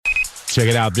Check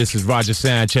it out. This is Roger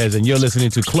Sanchez, and you're listening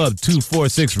to Club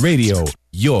 246 Radio,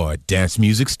 your dance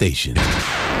music station.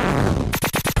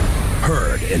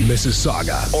 Heard in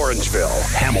Mississauga, Orangeville,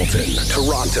 Hamilton,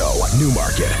 Toronto,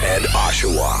 Newmarket, and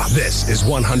Oshawa. This is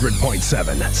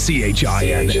 100.7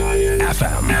 CHIN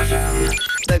FM.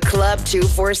 The Club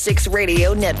 246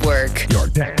 Radio Network. Your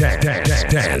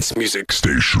dance music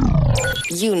station.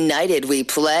 United we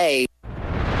play.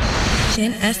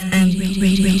 CHIN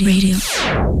FM Radio.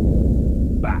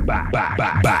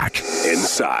 Back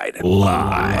inside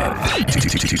live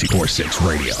 246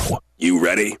 Radio. You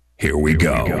ready? Here we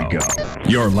go.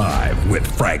 You're live with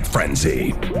Frank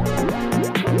Frenzy.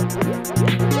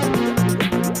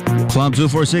 Club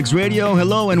 246 Radio,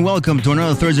 hello and welcome to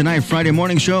another Thursday night, Friday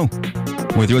morning show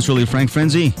with yours truly, Frank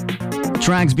Frenzy.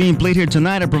 Tracks being played here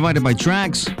tonight are provided by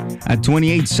Trax at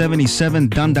 2877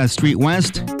 Dundas Street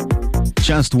West,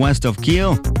 just west of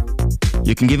Kiel.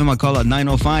 You can give them a call at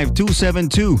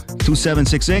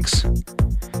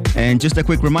 905-272-2766. And just a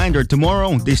quick reminder,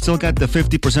 tomorrow they still got the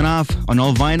 50% off on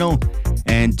all vinyl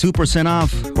and 2%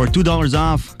 off or $2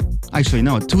 off. Actually,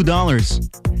 no,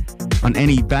 $2 on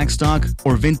any backstock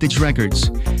or vintage records.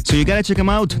 So you gotta check them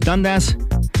out, Dundas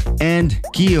and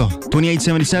Kiel,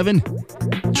 2877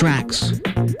 Tracks.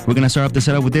 We're gonna start off the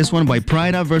setup with this one by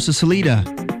Prida versus Salida.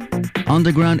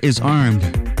 Underground is Armed.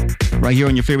 Right here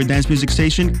on your favorite dance music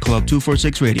station, Club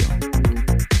 246 Radio.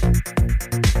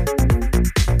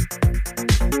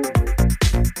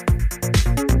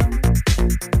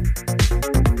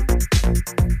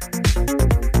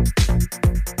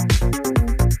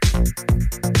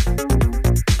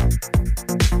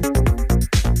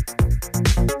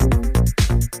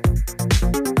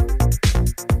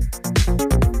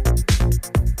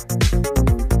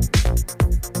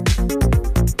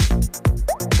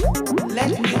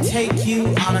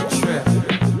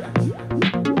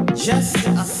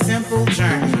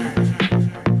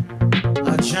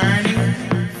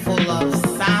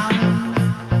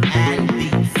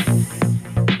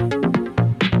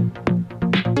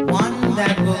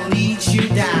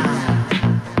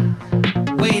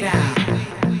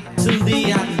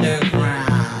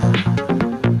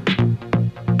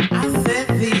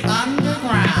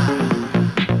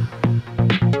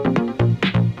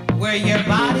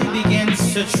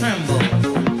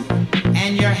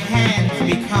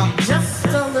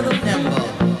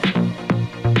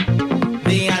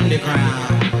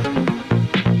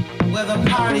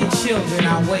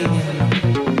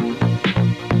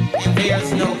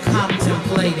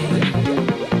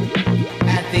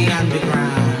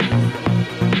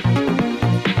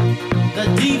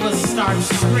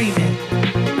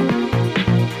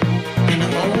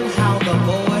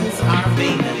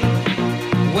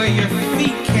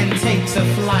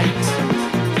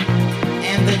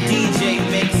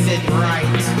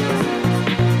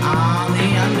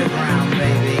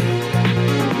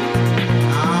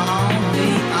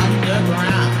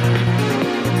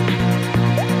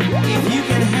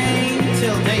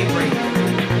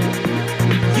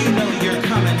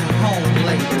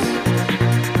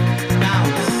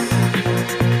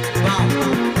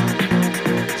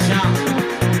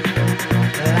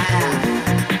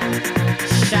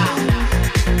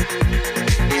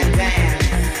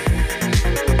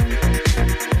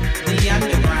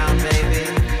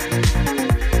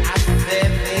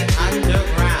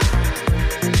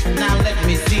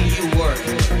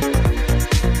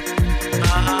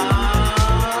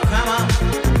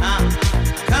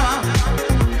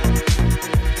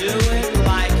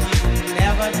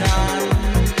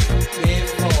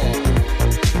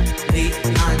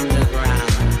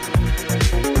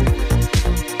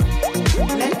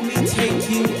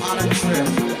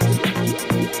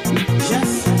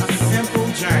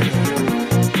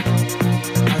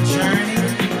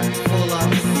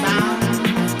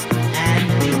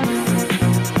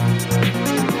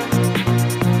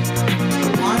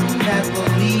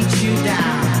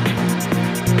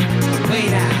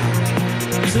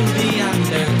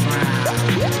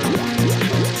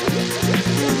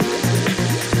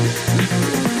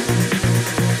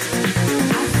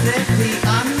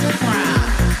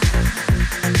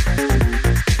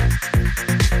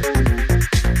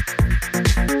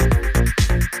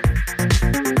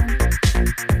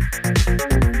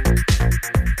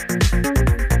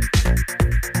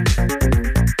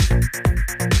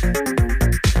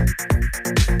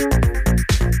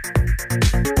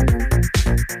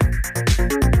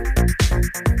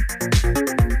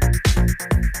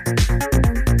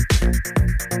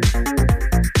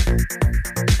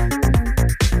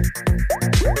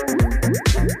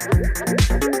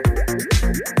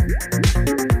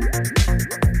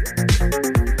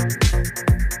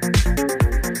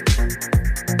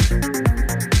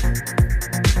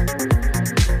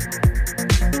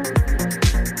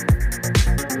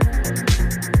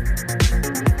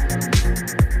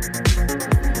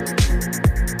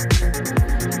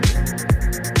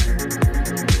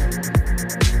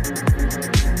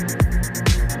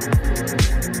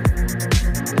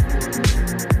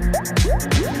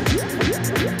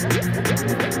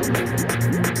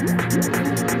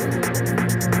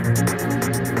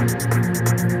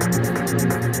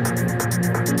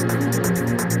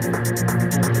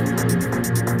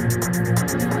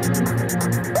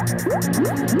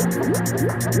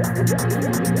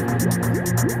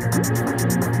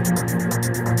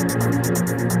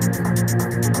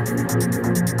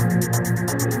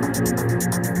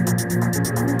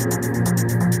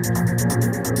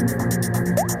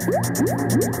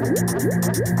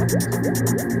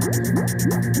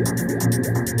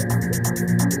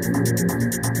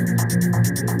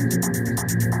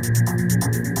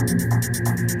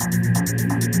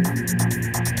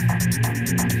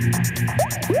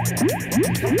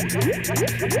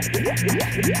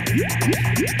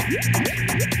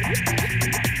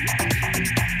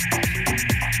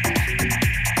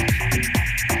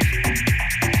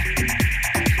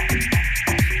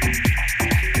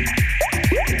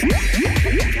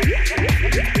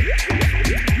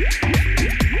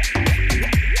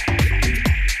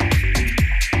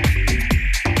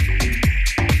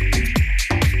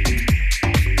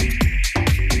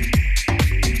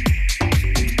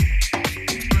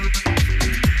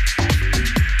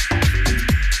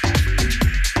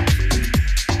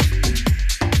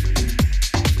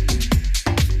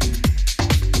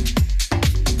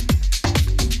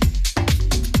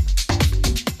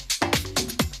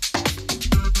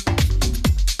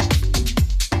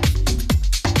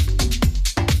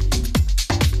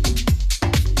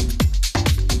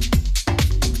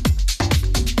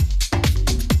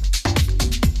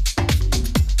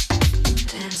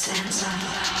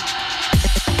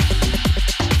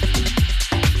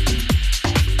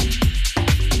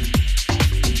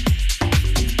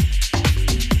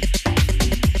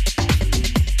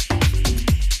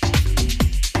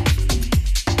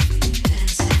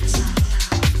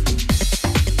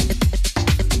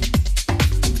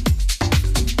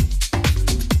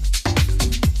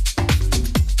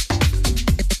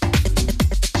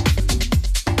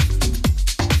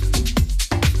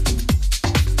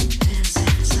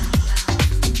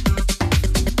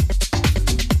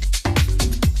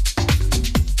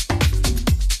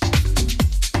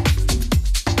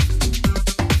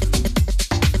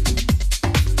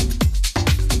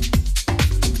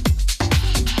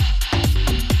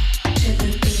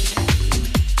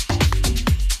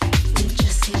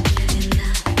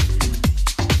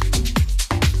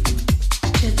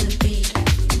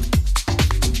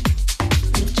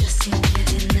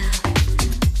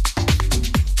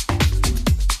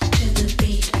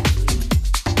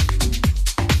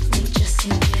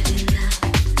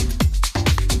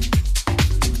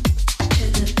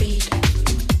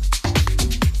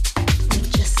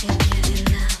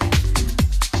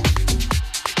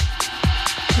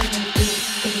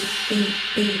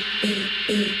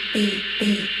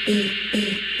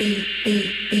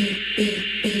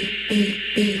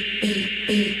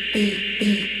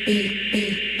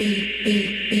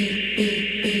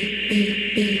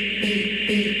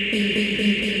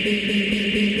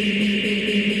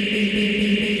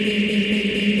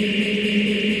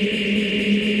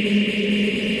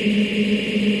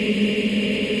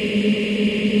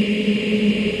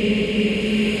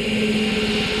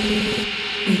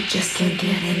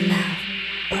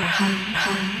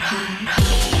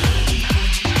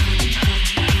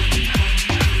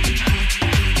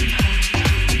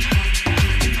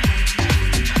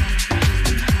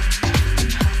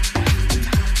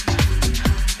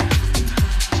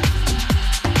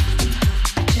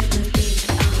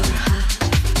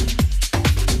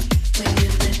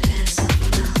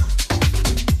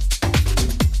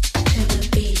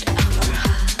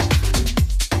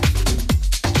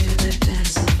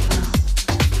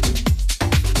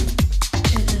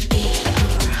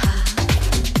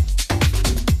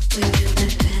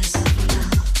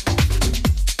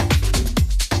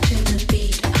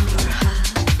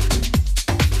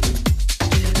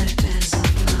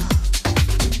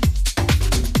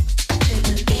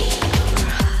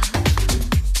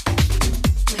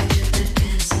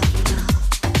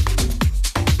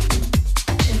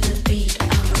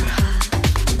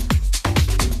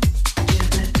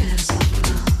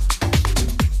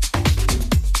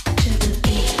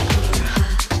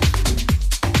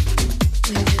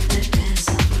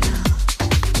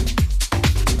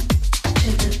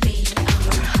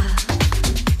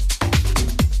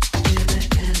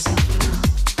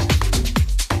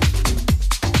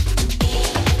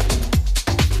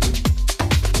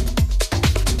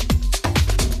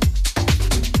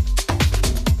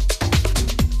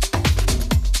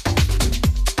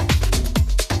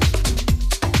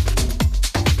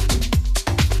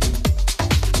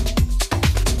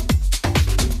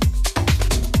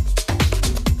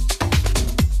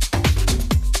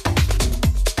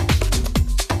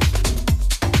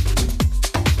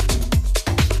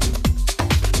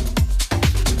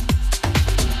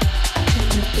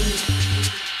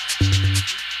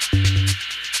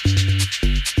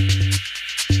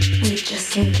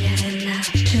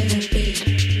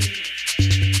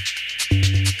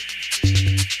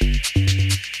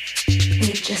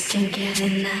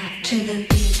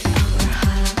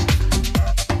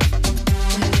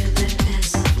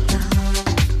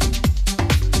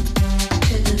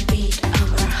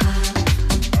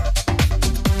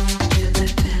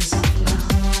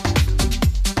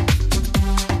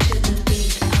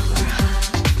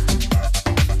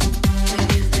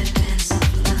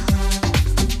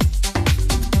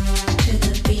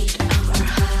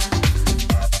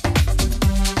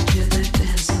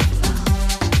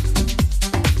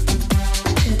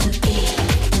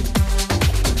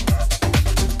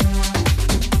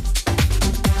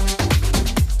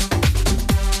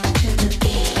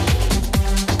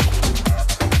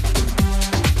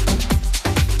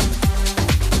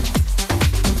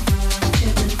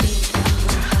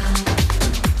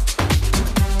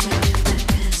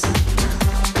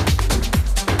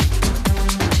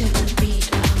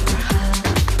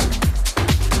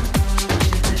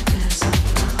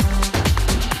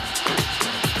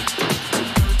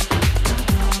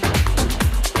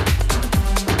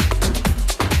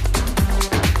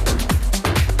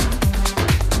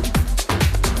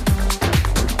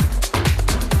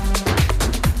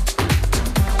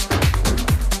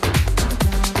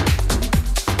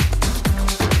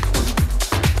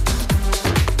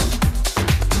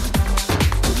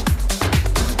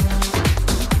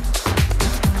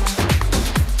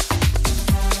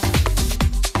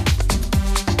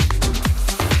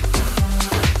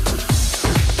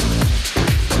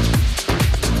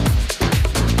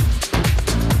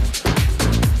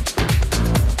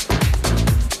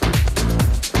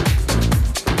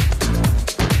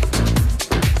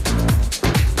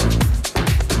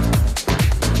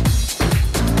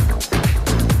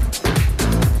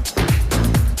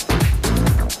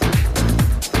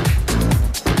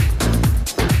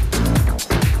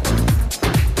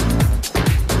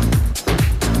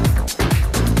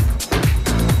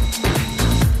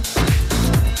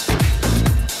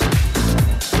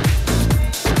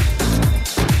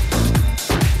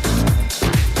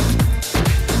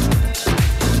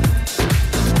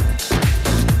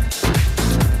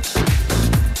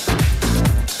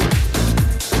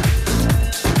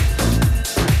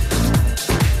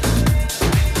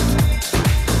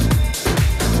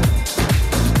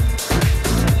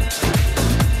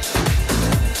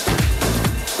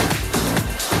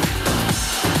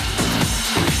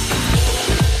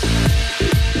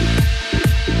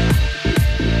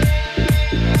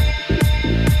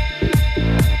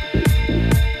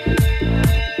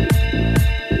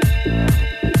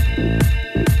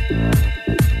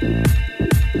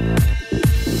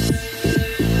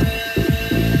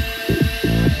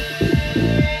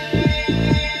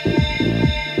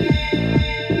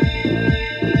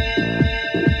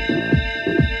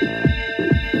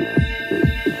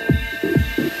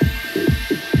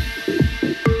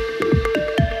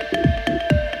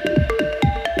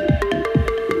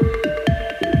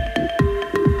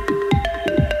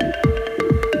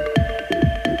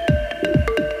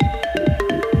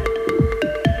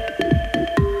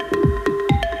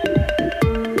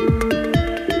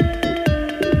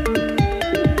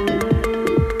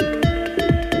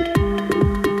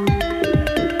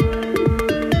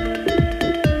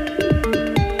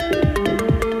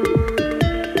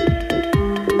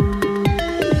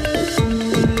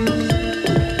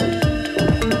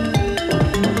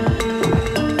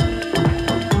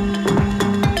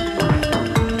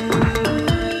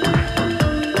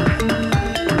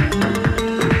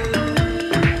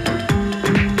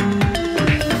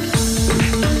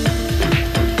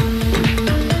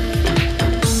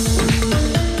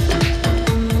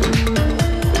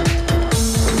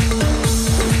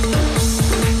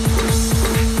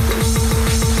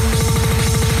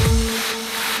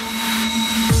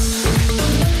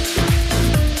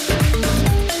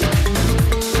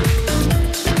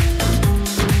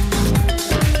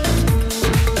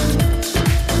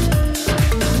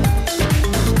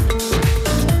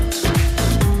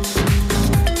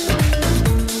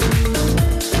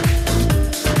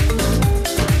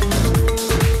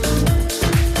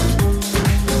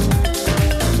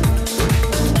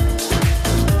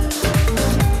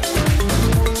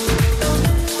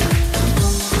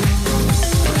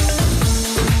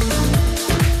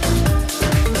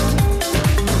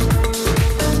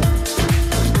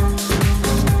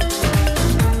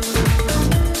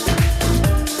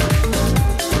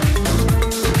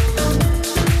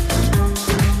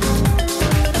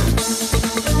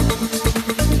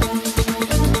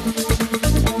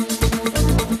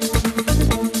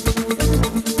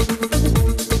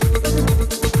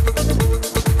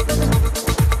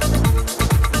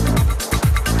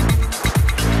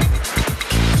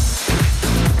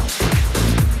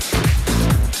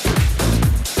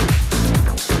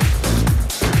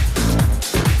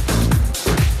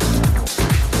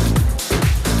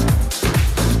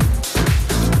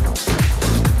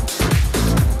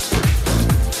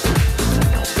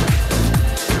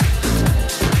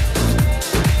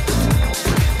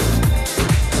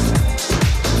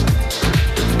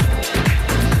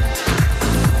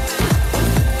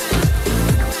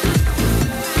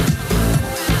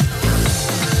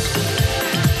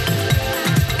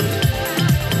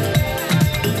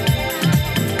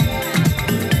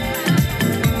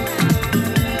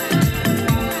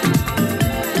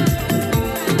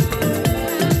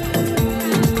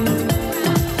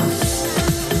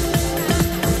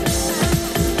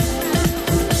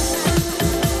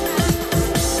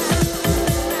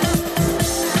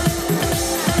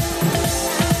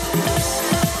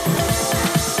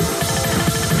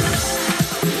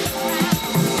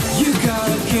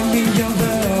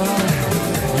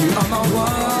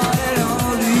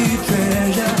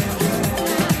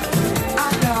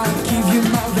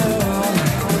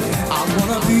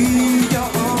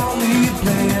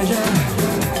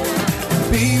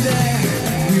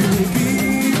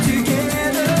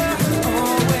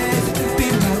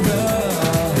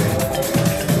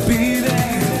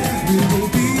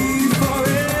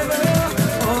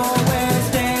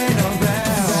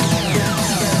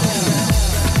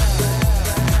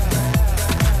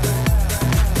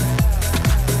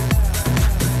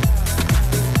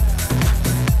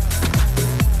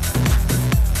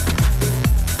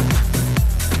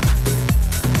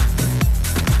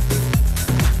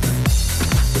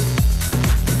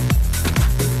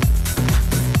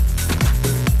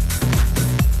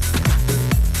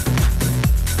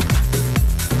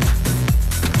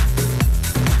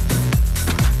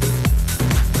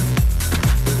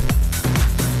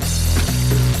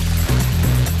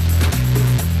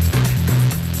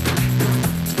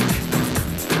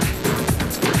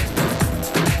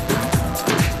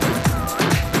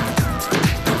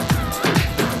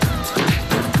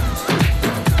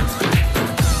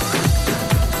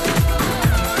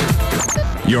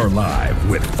 You're live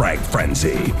with Frank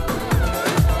Frenzy.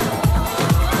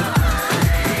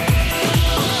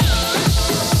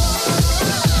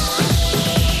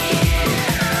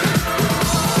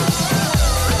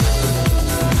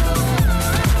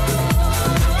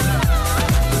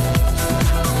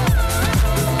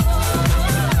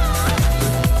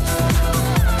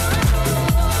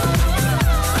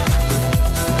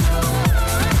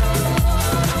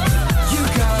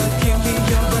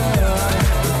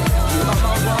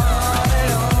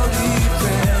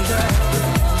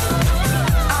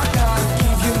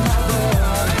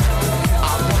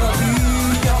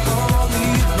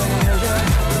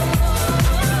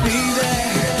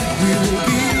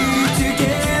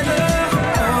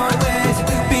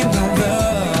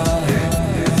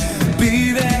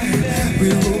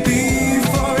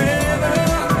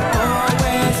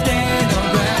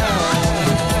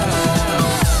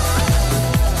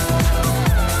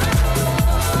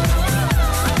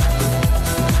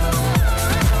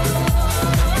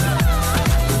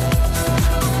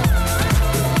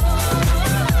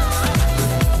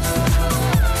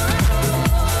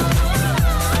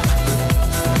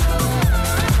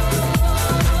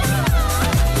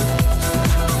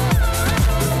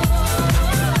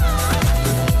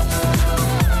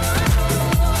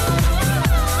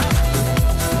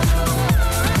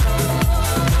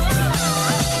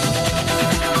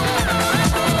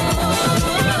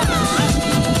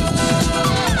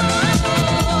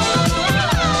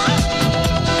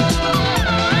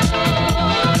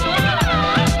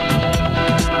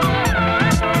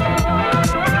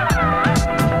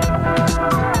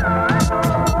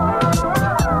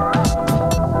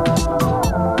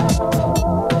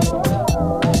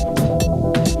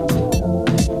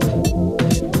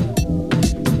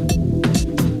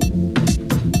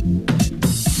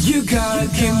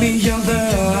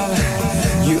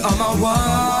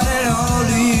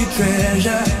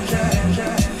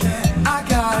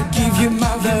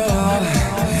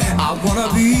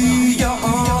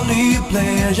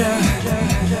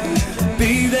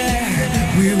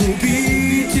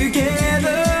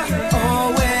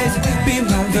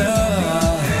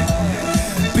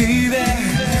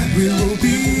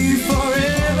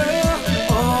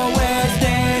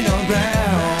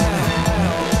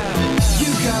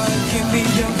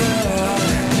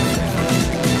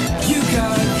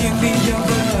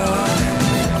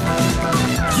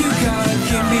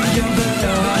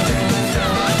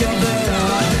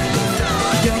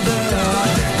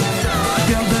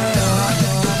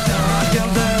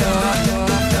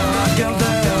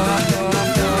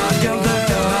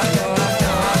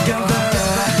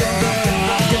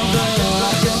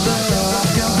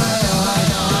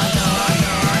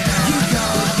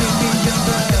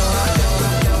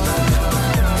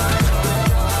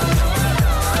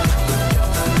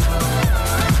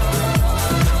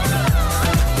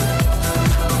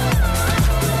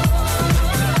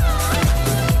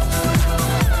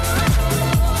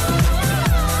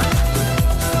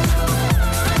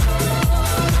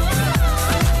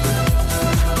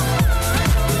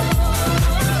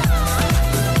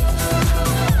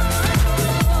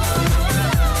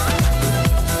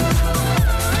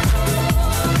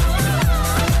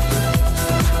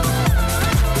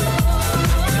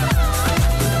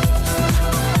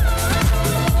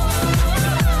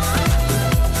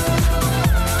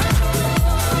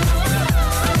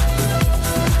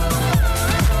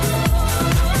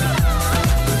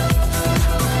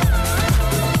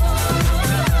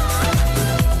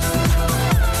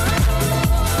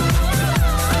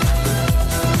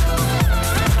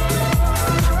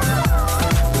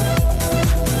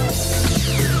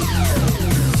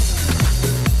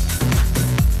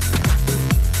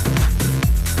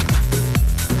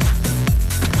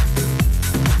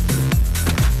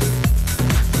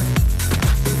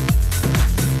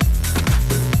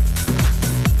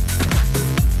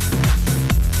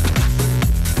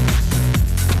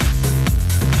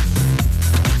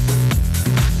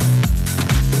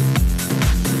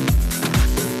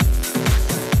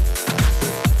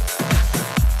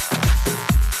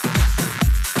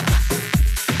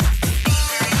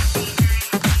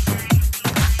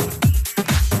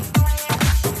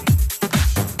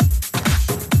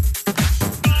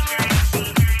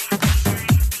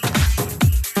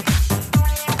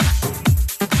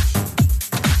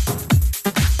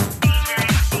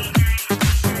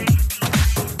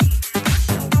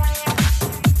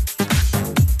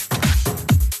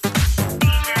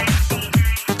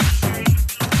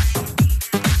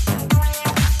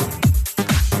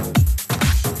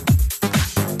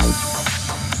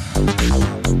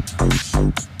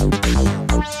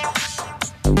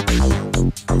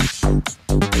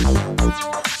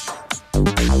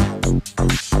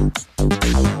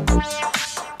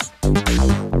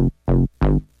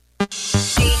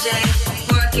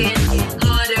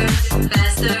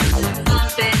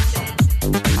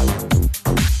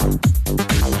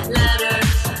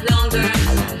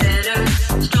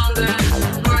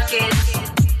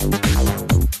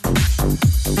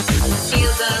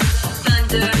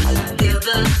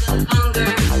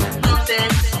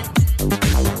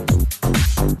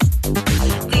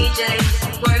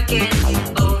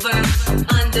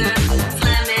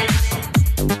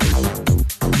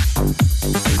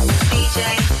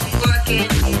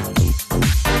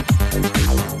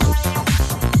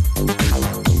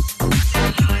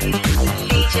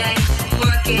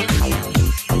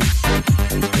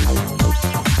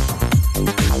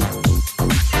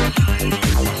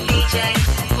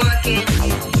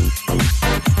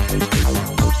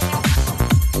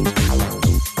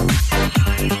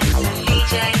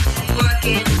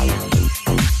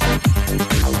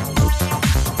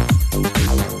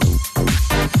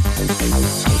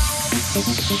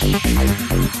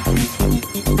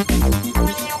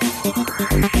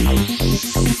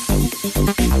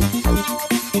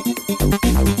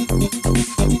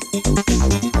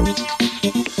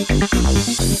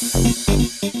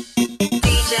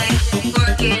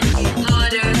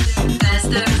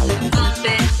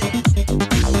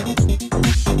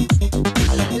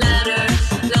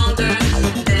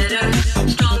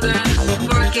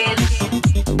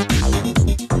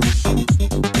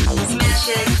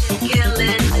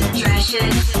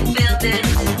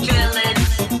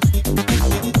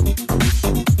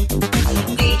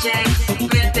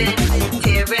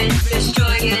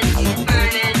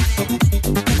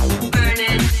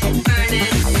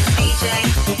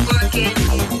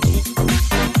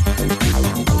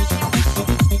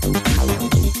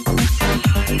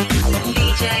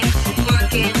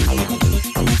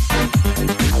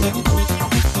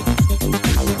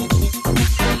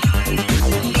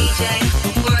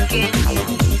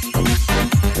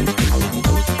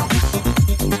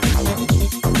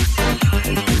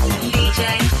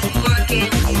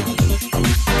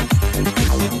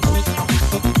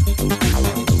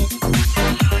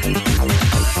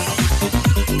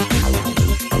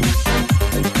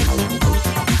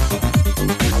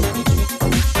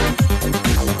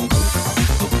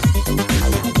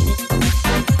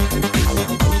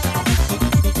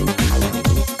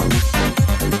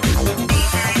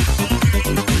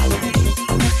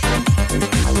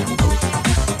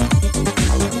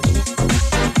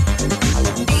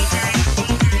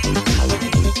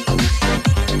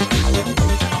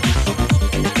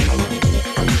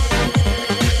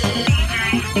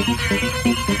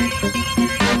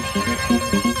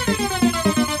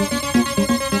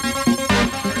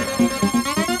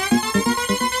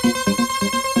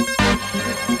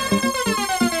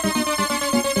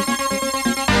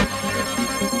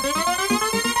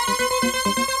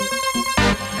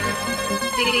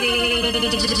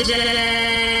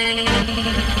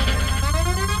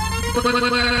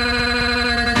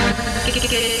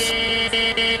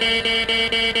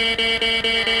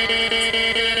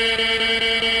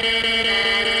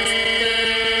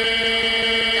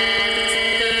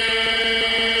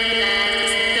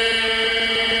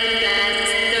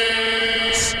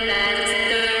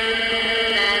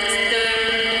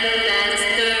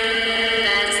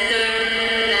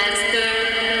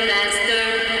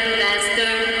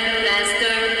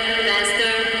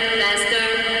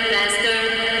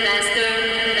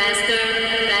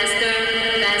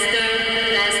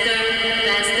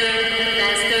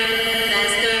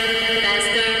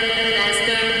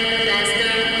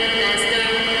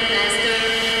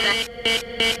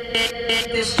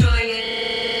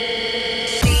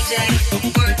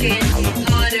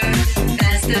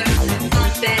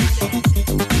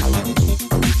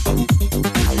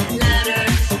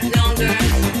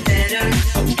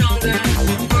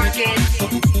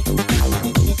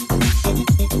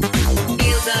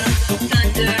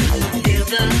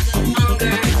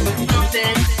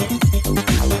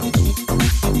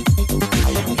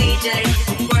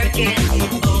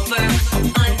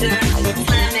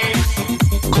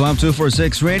 Club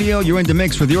 246 Radio, you're in the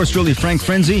mix with yours truly, Frank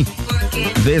Frenzy.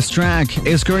 This track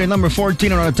is currently number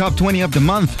 14 on our top 20 of the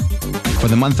month for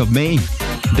the month of May.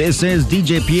 This is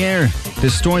DJ Pierre,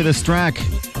 Destroy This Track,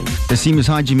 the Seamus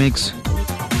Haji mix.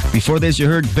 Before this, you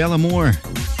heard Bella Moore,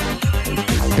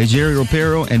 the Jerry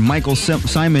Ropero and Michael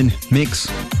Simon mix.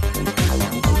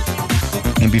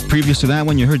 And previous to that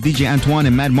one, you heard DJ Antoine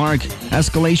and Mad Mark,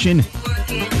 Escalation,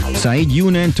 Saeed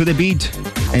Yunan, To The Beat,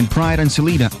 and Pride and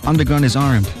Salida, Underground is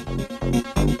Armed.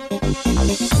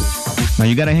 Now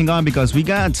you gotta hang on because we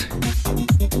got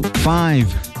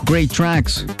 5 great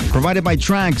tracks provided by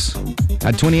Tracks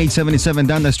at 2877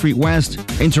 Dundas Street West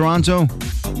in Toronto.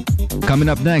 Coming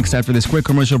up next after this quick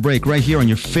commercial break right here on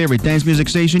your favorite dance music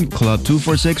station, Club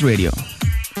 246 Radio.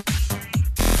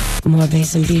 More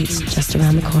bass and beats just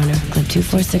around the corner. Club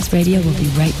 246 Radio will be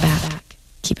right back.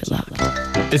 Keep it locked.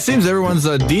 It seems everyone's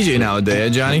a DJ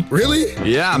nowadays, Johnny. Really?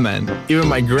 Yeah, man. Even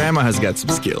my grandma has got some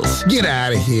skills. Get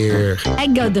out of here. I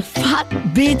got the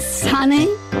fat beats, honey.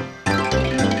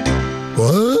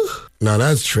 What? Now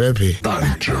that's trippy.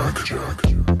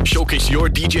 Showcase your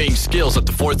DJing skills at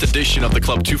the 4th edition of the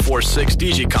Club 246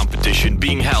 DJ competition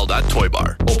being held at Toy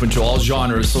Bar. Open to all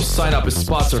genres, so sign up as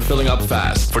spots are filling up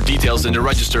fast. For details and to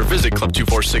register, visit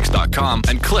club246.com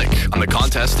and click on the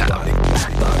contest tab.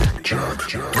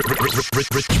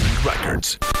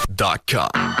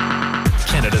 RichmondRecords.com,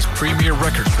 Canada's premier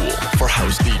record pool for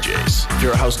house DJs. If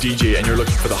you're a house DJ and you're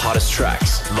looking for the hottest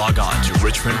tracks, log on to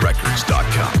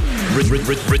RichmondRecords.com.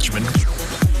 RichmondRecords.com.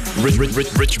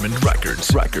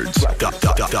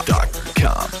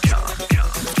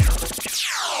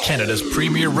 Canada's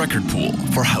premier record pool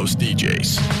for house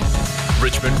DJs.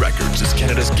 Richmond Records is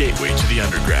Canada's gateway to the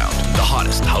underground. The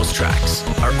hottest house tracks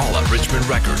are all at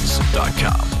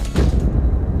richmondrecords.com.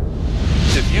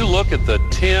 If you look at the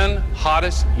 10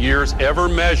 hottest years ever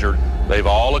measured, they've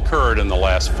all occurred in the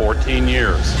last 14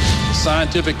 years. The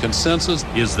scientific consensus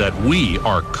is that we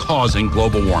are causing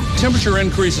global warming. Temperature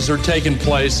increases are taking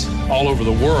place all over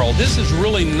the world. This is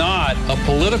really not a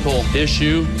political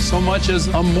issue so much as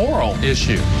a moral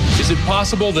issue. Is it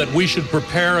possible that we should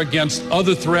prepare against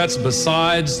other threats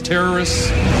besides terrorists?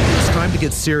 It's time to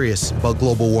get serious about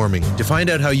global warming. To find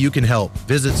out how you can help,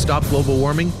 visit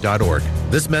stopglobalwarming.org.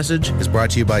 This message is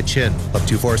brought to you by Chin, Club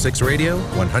 246 Radio,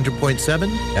 100.7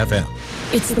 FM.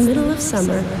 It's the middle of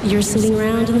summer. You're sitting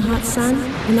around in the hot sun,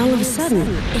 and all of a sudden,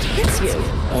 it hits you.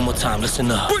 One more time,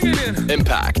 listen up. Bring it in.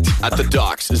 Impact at the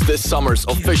Docks is this summer's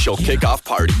official kickoff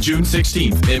party. June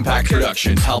 16th, Impact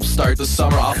Productions helps start the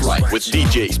summer off right with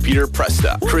DJs Peter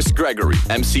Presta, Chris Gregory,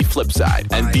 MC Flipside,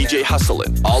 and DJ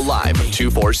Hustlin', all live at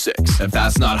 246. If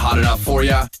that's not hot enough for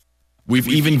ya, we've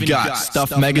even got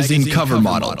Stuff Magazine cover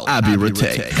model, Abby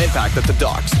Rattay. Impact at the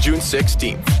Docks, June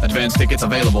 16th. Advance tickets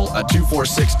available at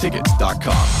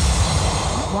 246tickets.com.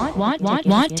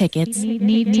 Want tickets?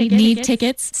 Need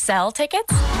tickets? Sell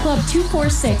tickets? Club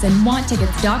 246 and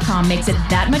wanttickets.com makes it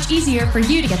that much easier for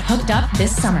you to get hooked up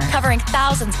this summer. Covering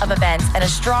thousands of events and a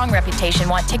strong reputation,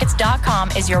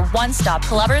 wanttickets.com is your one-stop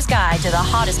clubber's guide to the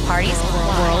hottest parties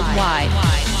worldwide.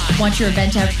 Want your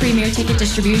event to have premier ticket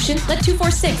distribution? Let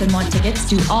 246 and Want Tickets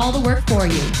do all the work for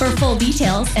you. For full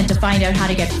details and to find out how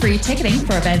to get free ticketing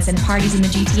for events and parties in the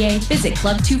GTA, visit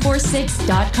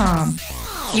club246.com.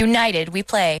 United, we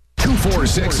play.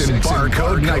 246 and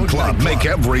Barcode Nightclub make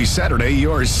every Saturday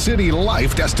your city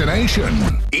life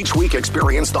destination. Each week,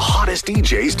 experience the hottest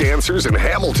DJs, dancers, and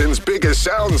Hamilton's biggest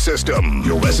sound system.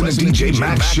 Your resident DJ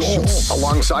Max Schultz,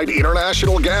 alongside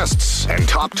international guests and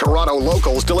top Toronto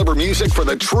locals, deliver music for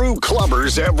the true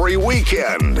clubbers every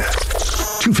weekend.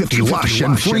 250 Lush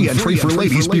and free entry for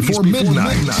ladies before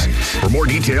midnight. For more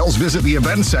details, visit the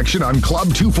events section on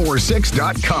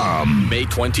club246.com. May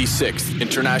 26th,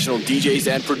 international DJs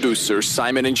and producers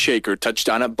Simon & Shaker touched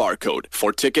down at Barcode.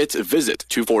 For tickets, visit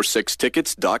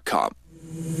 246tickets.com.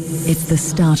 It's the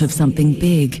start of something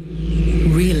big.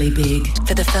 Really big.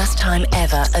 For the first time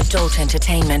ever, adult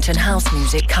entertainment and house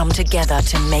music come together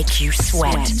to make you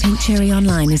sweat. Pink Cherry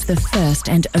Online is the first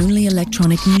and only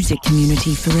electronic music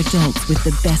community for adults with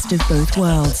the best of both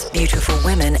worlds. Beautiful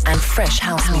women and fresh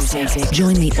house music.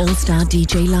 Join the all-star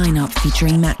DJ lineup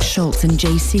featuring Max Schultz and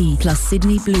JC, plus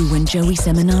Sydney Blue and Joey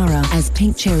Seminara, as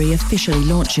Pink Cherry officially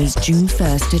launches June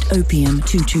 1st at Opium,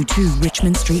 222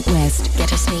 Richmond Street West. Get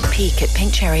a sneak peek at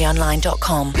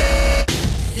pinkcherryonline.com.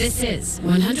 This is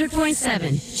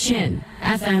 100.7 Chin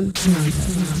FM.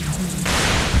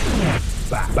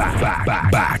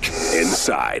 Back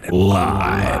inside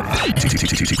live.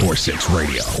 246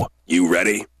 Radio. You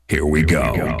ready? Here we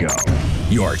go.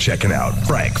 You're checking out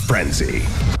Frank Frenzy.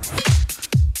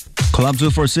 Club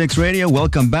 246 Radio,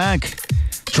 welcome back.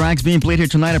 Tracks being played here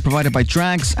tonight are provided by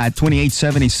Tracks at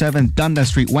 2877 Dundas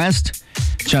Street West,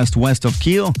 just west of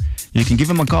Keele. You can give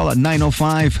them a call at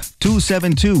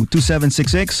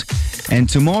 905-272-2766. And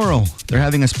tomorrow, they're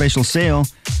having a special sale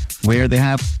where they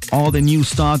have all the new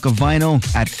stock of vinyl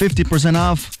at 50%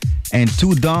 off and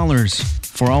 $2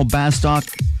 for all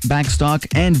backstock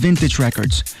and vintage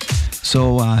records.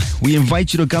 So we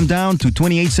invite you to come down to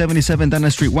 2877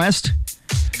 Dundas Street West.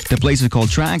 The place is called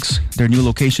Tracks, their new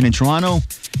location in Toronto.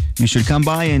 You should come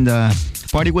by and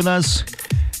party with us.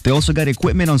 They also got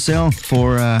equipment on sale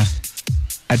for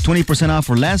at 20% off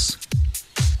or less.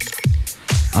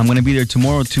 I'm going to be there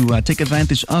tomorrow to take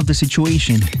advantage of the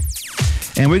situation.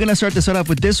 And we're going to start the setup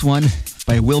with this one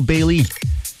by Will Bailey.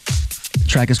 The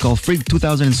track is called Freak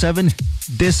 2007.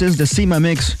 This is the SEMA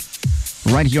mix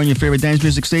right here on your favorite dance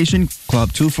music station,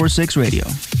 Club 246 Radio.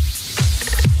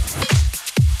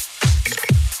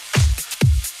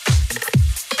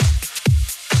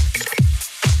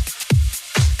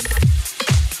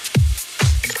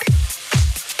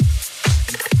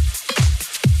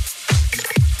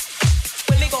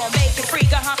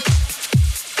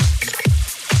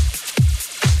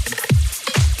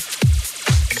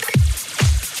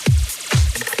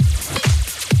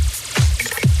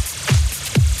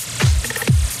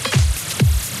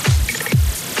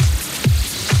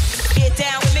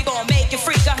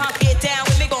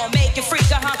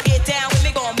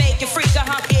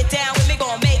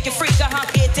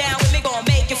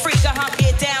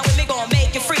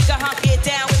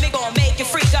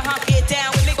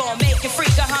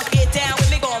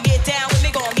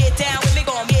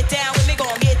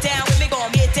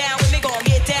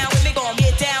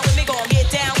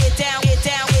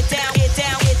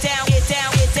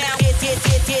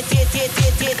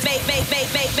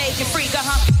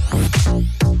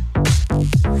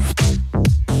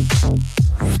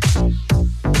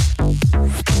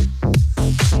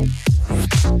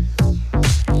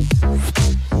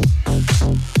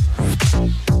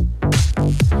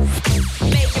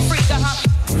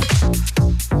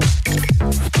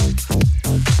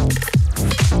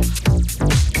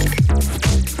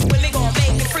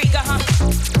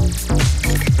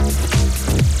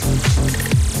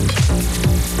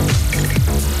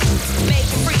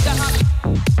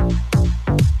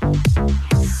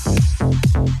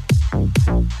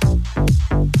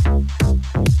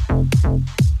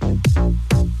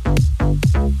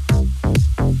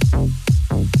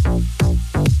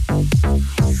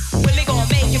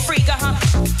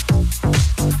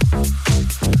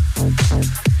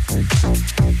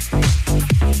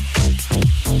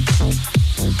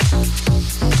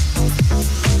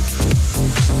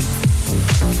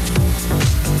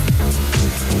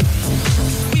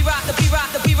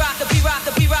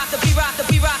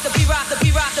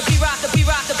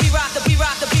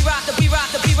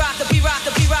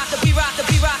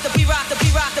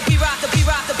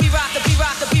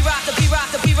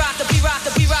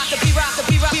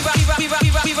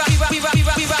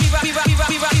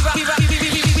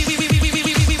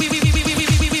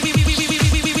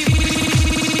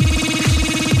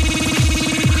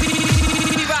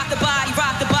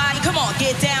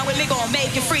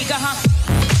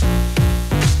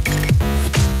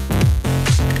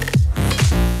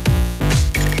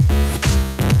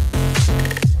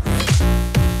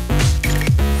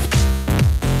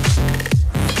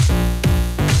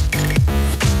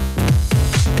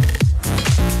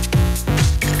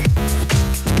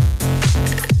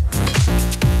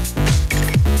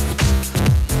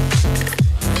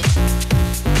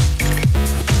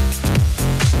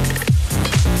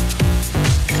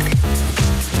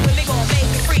 When they gon' make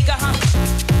it freak,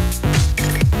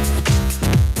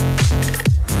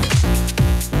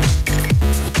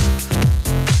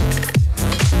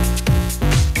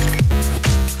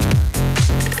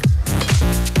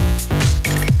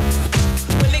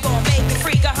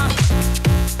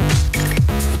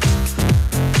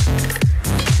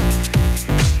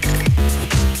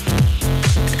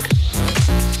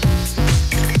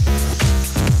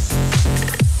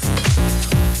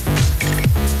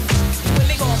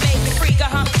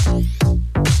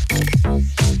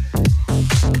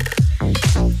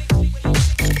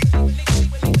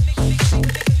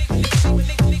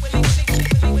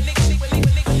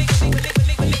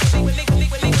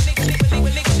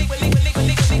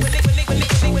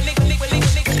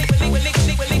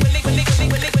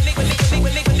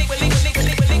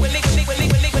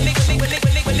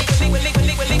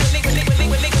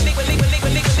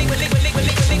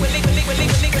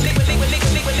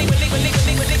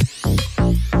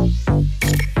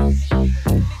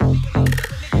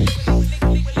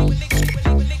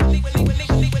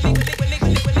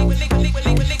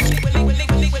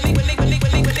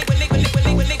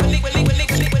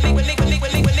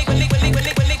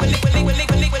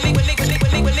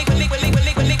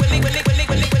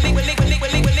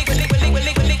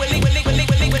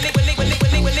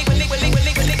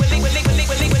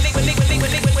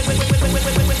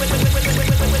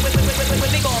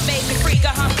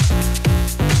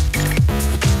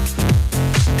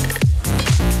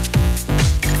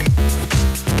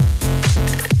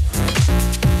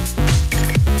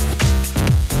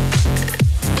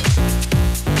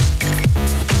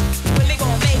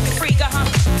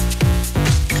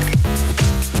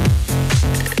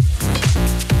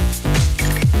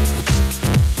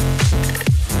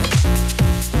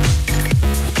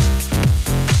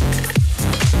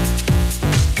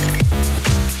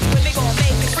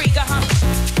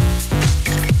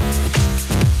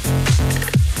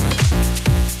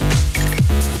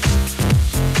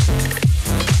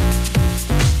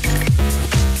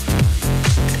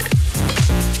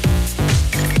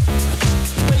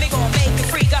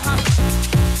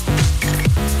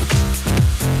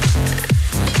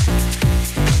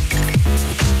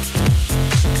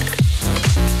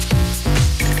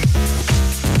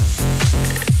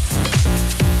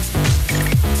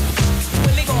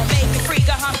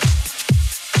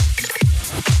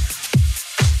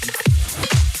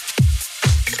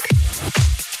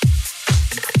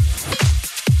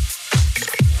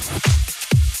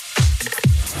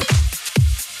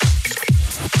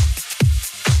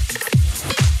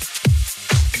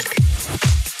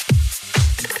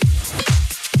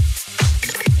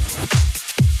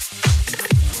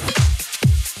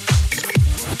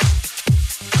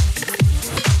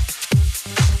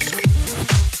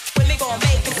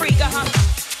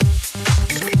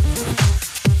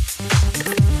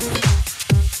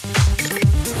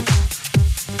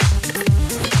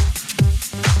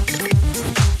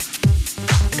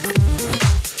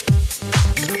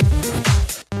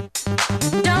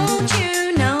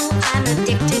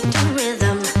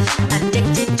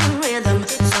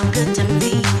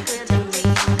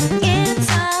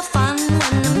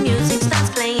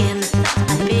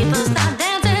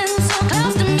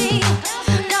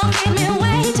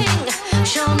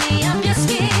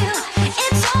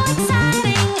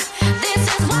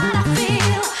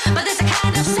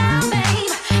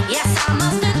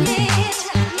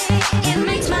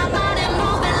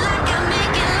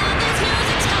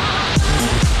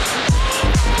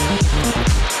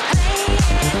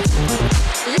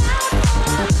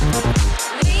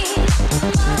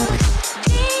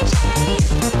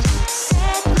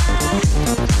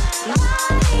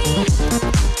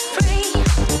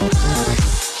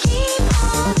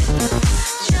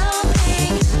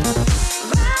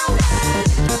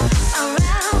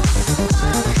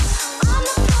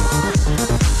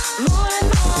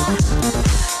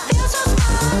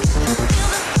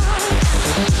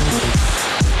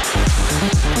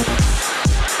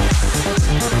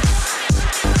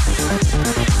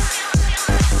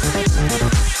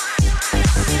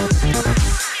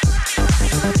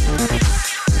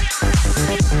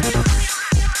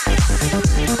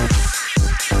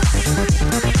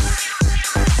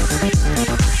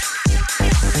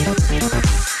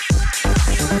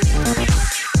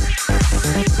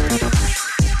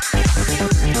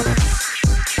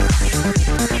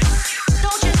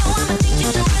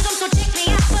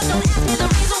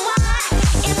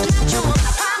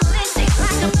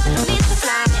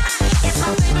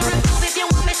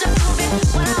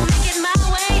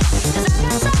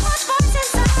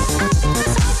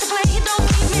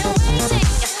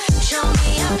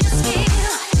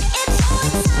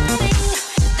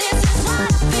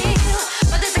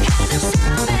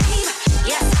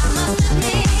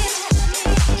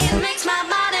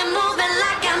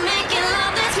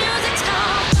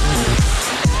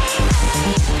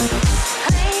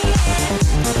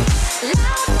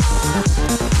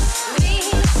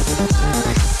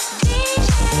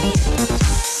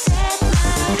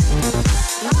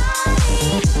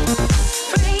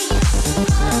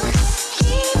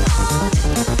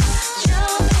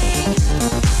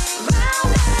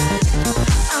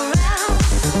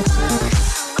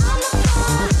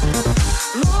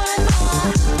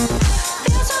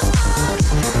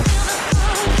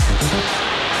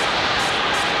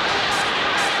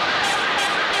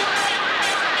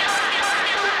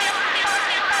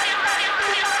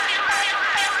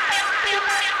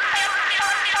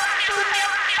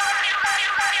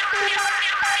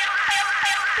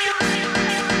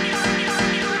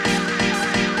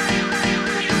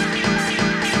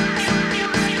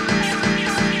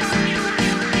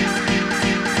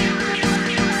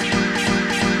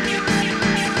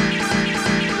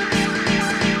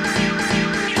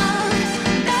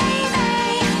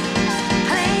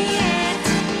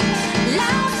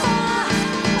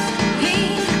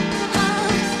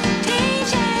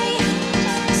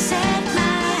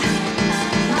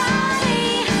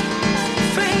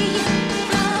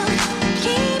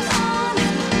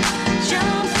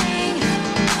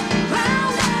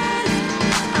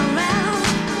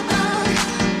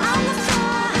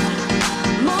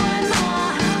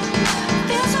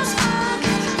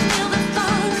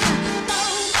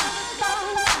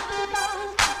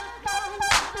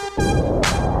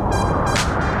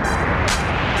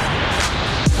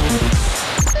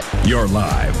 You're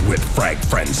live with Frank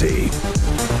Frenzy.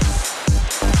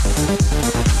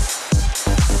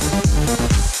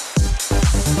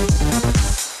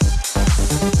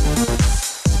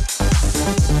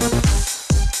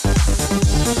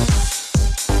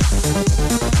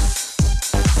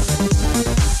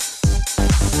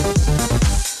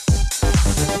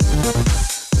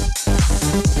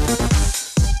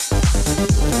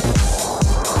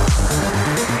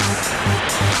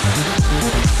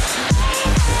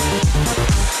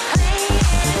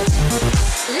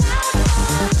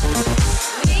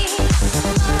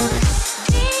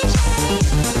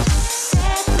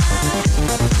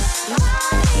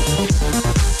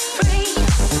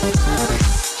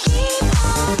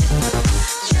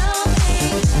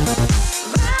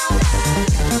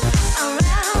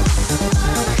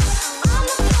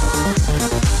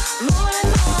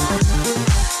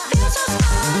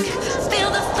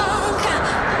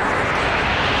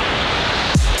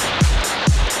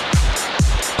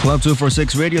 Club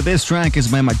 246 Radio. This track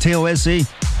is by Mateo Esse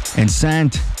and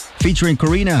Sant featuring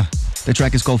Karina. The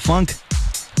track is called Funk.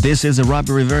 This is a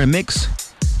Robbie Rivera mix,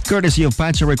 courtesy of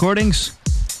Pacha Recordings.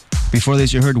 Before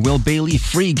this, you heard Will Bailey,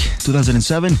 Freak,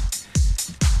 2007.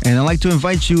 And I'd like to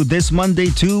invite you this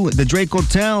Monday to the Drake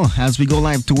Hotel as we go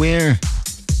live to air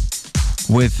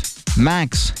with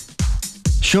Max,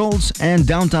 Schultz, and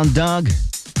Downtown Dog,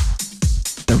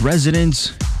 The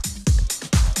Residents.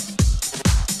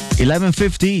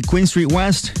 1150 Queen Street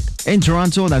West in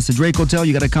Toronto. That's the Drake Hotel.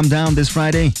 You got to come down this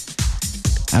Friday.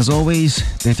 As always,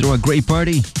 they throw a great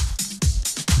party.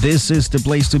 This is the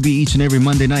place to be each and every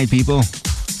Monday night, people.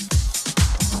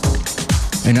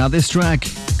 And now this track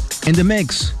in the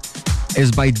mix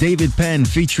is by David Penn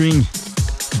featuring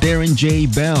Darren J.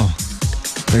 Bell.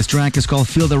 This track is called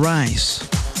Feel the Rise.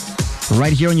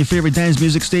 Right here on your favorite dance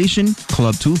music station,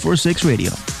 Club 246 Radio.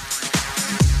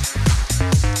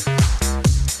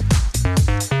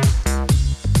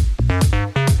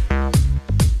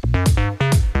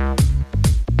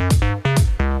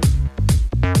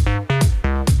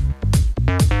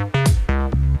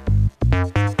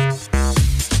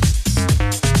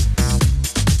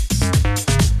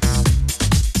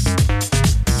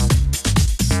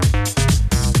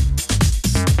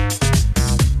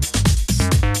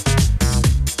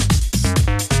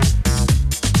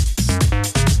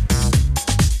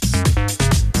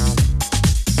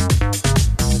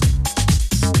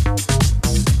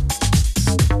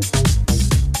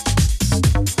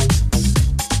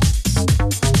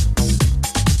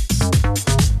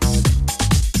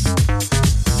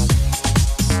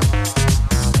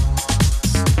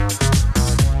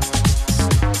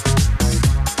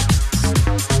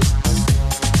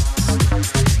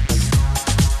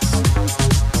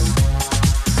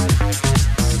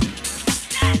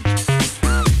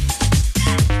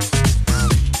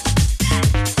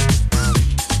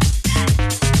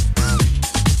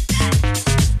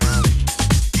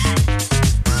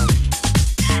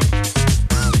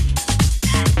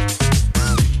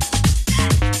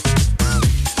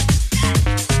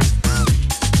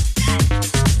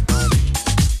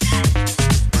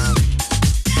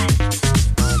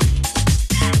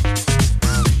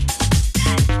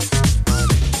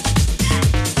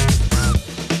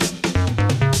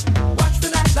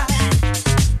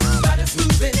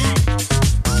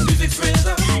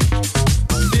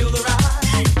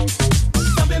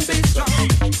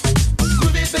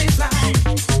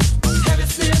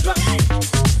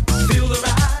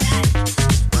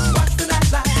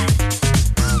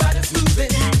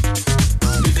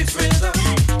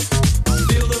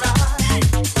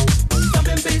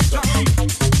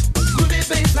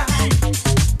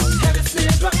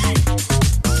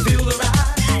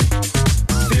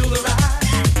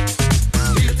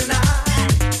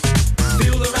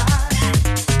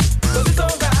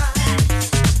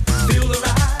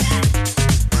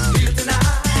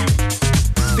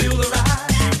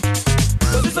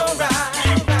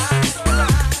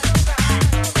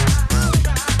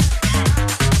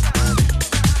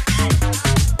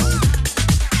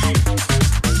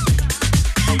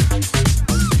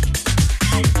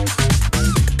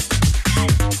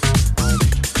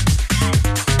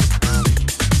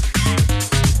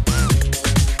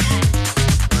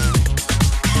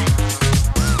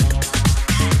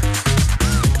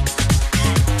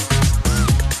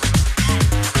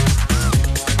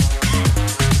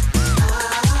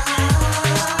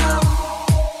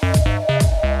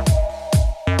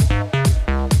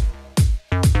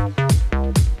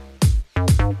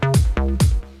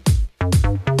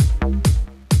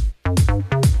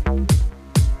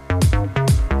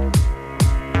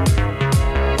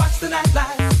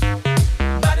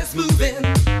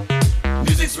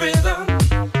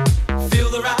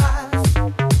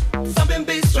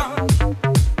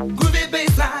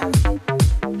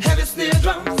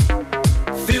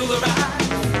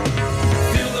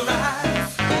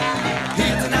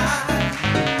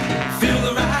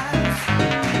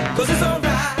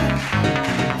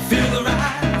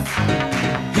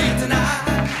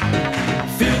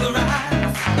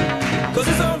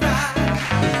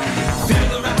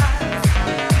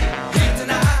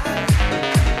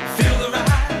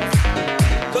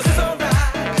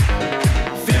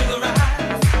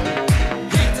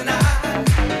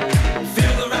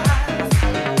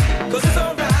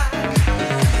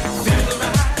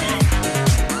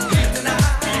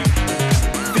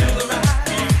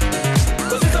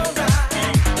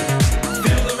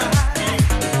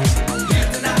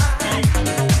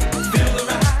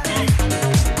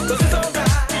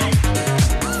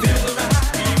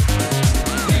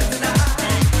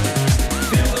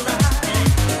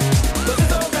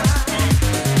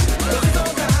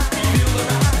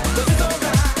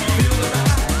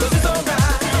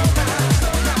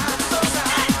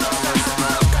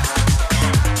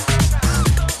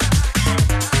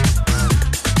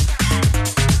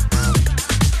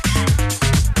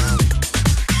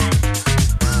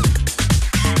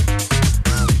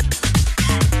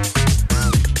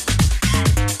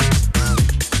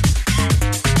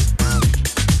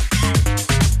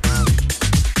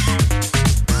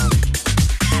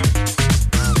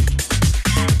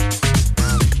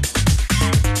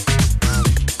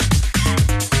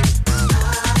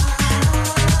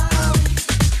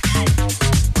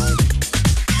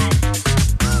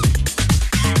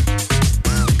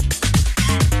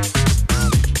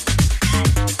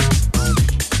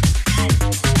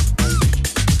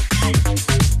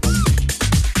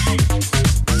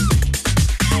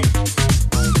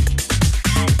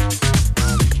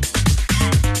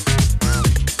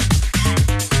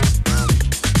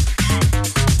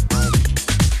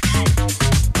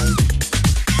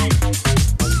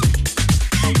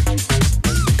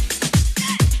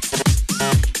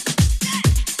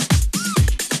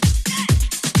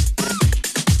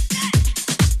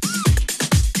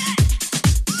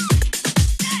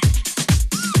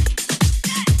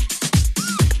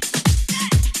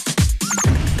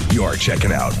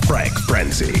 checking out Frank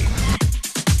Frenzy.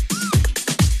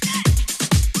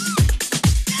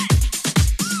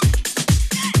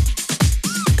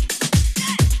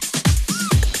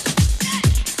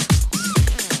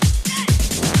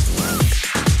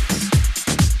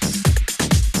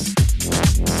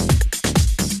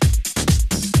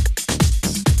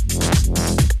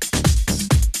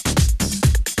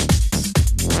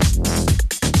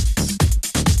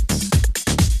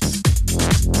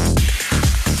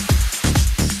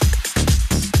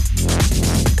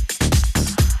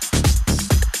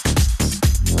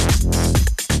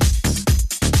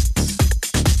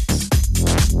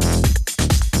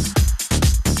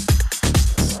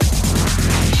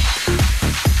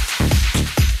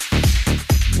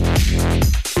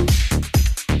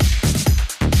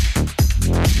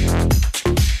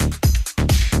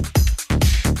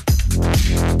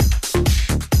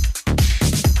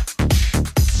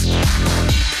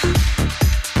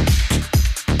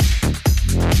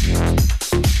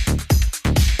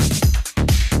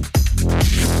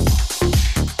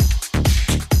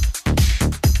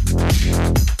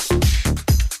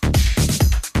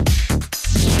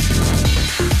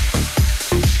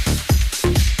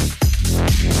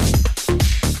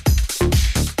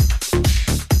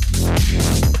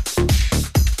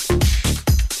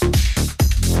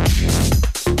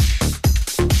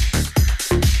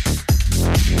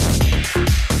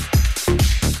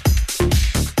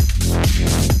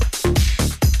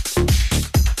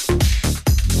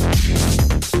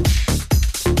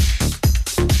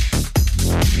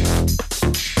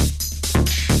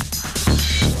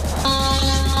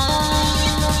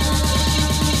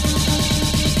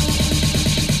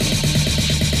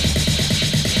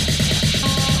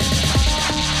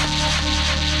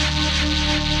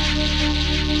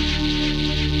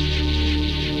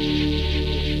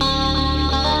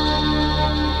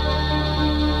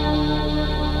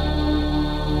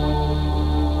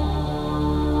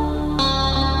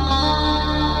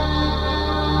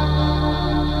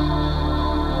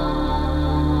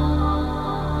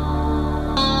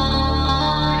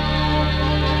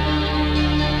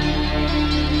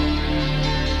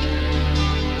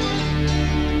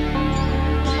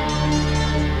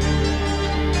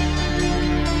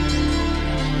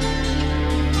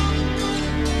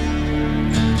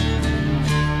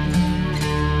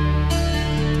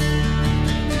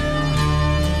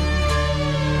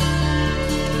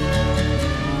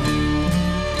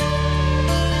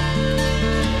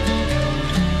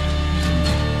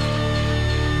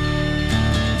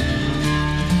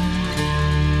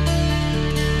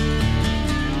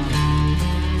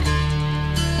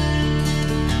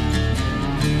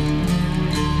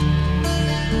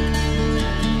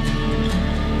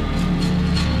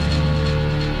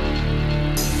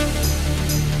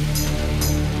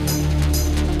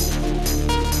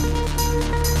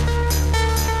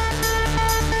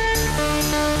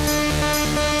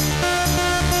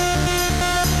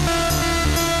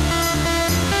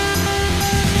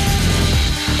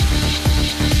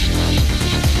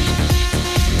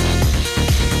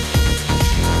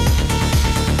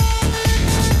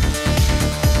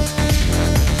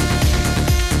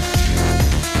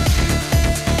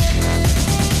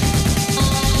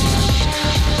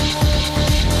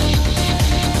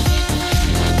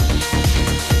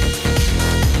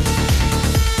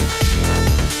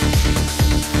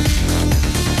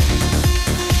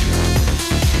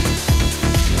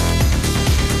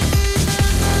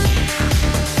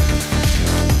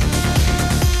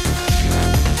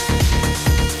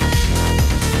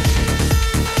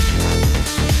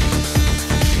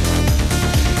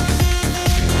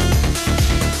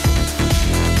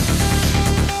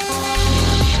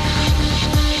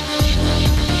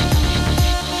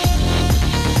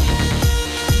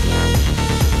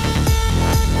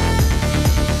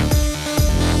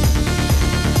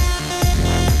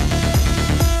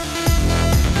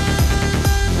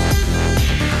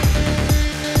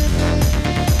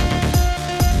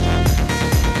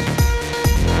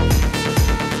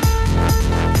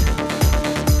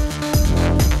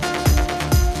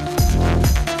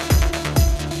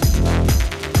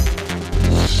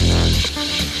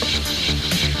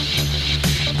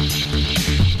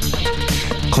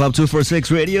 Club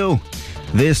 246 Radio.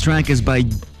 This track is by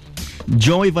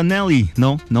Joey Vanelli.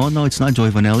 No, it's not Joey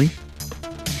Vanelli.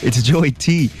 It's Joey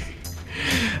T.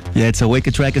 Yeah, it's a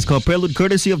wicked track. It's called Prelude,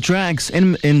 courtesy of Tracks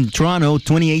in Toronto,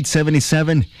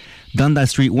 2877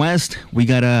 Dundas Street West. We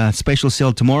got a special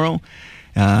sale tomorrow,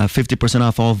 50%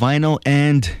 off all vinyl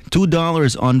and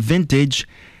 $2 on vintage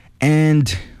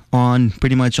and on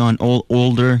pretty much on all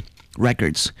older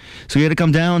records. So you got to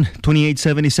come down,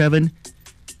 2877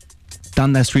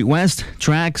 Down That Street West,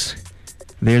 Tracks.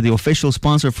 They're the official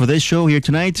sponsor for this show here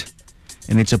tonight.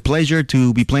 And it's a pleasure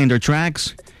to be playing their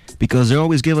tracks because they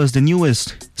always give us the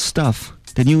newest stuff,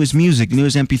 the newest music, the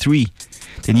newest MP3,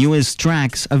 the newest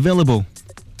tracks available.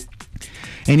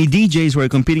 Any DJs who are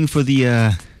competing for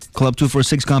the Club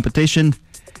 246 competition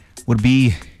would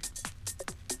be...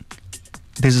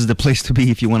 This is the place to be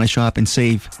if you want to shop and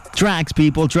save. Tracks,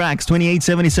 people, Tracks,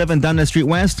 2877 Down the Street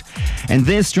West. And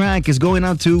this track is going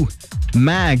out to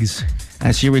Mags,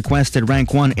 as she requested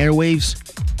Rank 1 Airwaves.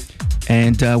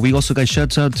 And we also got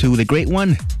shouts out to The Great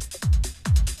One,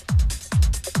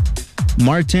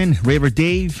 Martin, Raver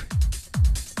Dave.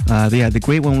 The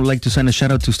Great One would like to send a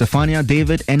shout out to Stefania,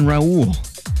 David, and Raul.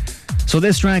 So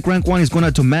this track, Rank 1, is going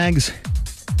out to Mags.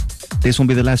 This won't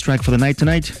be the last track for the night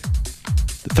tonight.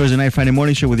 The Thursday night, Friday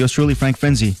morning show with yours truly, Frank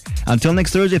Frenzy. Until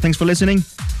next Thursday, thanks for listening.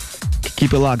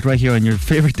 Keep it locked right here on your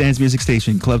favorite dance music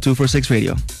station, Club 246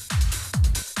 Radio.